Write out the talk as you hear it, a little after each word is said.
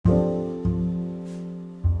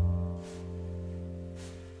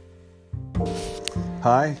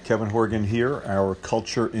Hi, Kevin Horgan here, Our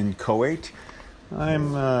Culture in Kuwait.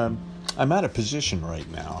 I'm out of position right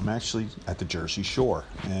now. I'm actually at the Jersey Shore,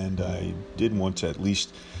 and I did want to at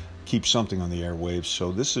least keep something on the airwaves.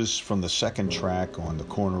 So this is from the second track on the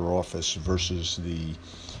corner office versus the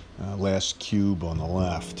last cube on the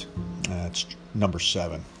left. It's number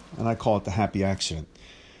 7, and I call it the happy accident.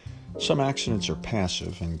 Some accidents are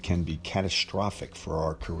passive and can be catastrophic for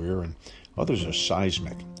our career, and others are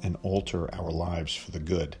seismic and alter our lives for the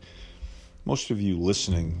good. Most of you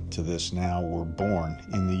listening to this now were born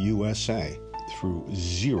in the USA through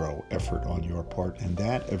zero effort on your part, and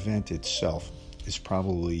that event itself is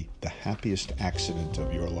probably the happiest accident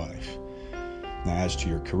of your life. Now, as to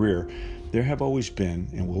your career, there have always been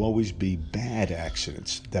and will always be bad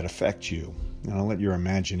accidents that affect you. And I'll let your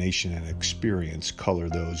imagination and experience color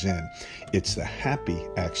those in. It's the happy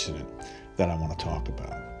accident that I want to talk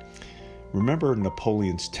about. Remember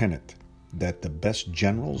Napoleon's tenet that the best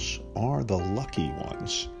generals are the lucky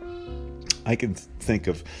ones. I can think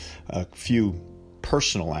of a few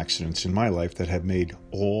personal accidents in my life that have made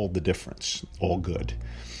all the difference, all good.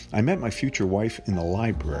 I met my future wife in the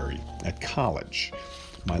library at college.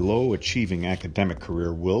 My low-achieving academic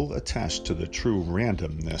career will attest to the true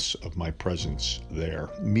randomness of my presence there.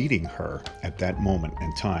 Meeting her at that moment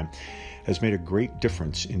in time has made a great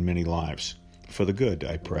difference in many lives. For the good,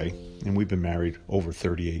 I pray, and we've been married over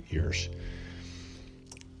 38 years.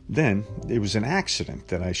 Then, it was an accident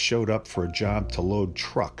that I showed up for a job to load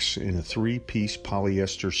trucks in a 3-piece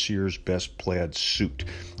polyester Sears Best plaid suit,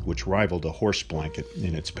 which rivaled a horse blanket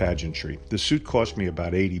in its pageantry. The suit cost me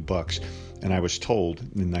about $80, and I was told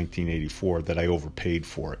in 1984 that I overpaid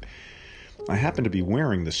for it. I happened to be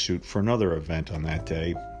wearing the suit for another event on that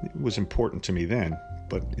day. It was important to me then,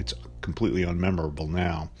 but it's completely unmemorable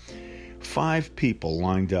now. 5 people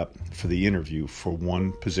lined up for the interview for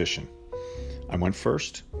one position. I went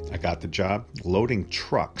first. I got the job loading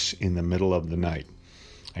trucks in the middle of the night.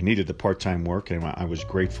 I needed the part-time work, and I was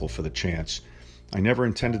grateful for the chance. I never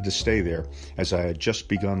intended to stay there, as I had just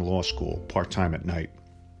begun law school, part-time at night.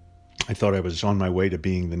 I thought I was on my way to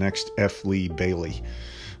being the next F. Lee Bailey.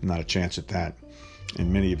 Not a chance at that.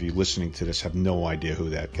 And many of you listening to this have no idea who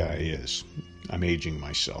that guy is. I'm aging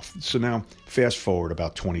myself. So now, fast forward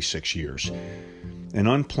about 26 years. An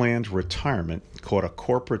unplanned retirement caught a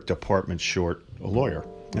corporate department short a lawyer.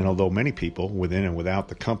 And although many people within and without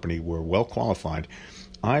the company were well qualified,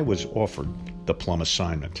 I was offered the plum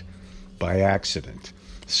assignment by accident.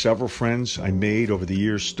 Several friends I made over the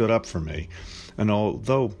years stood up for me. And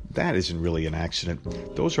although that isn't really an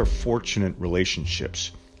accident, those are fortunate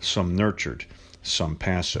relationships, some nurtured, some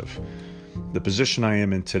passive. The position I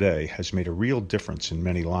am in today has made a real difference in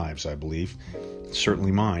many lives, I believe.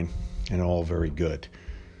 Certainly mine, and all very good.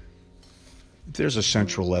 If there's a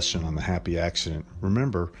central lesson on the happy accident,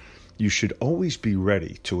 remember, you should always be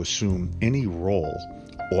ready to assume any role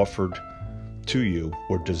offered to you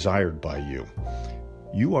or desired by you.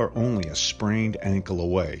 You are only a sprained ankle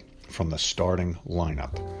away from the starting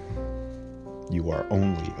lineup. You are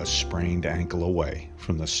only a sprained ankle away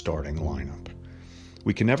from the starting lineup.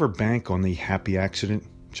 We can never bank on the happy accident,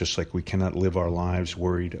 just like we cannot live our lives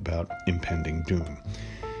worried about impending doom.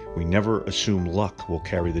 We never assume luck will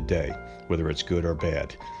carry the day, whether it's good or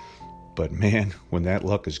bad. But man, when that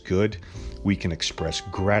luck is good, we can express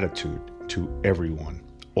gratitude to everyone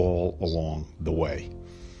all along the way.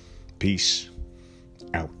 Peace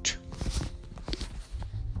out.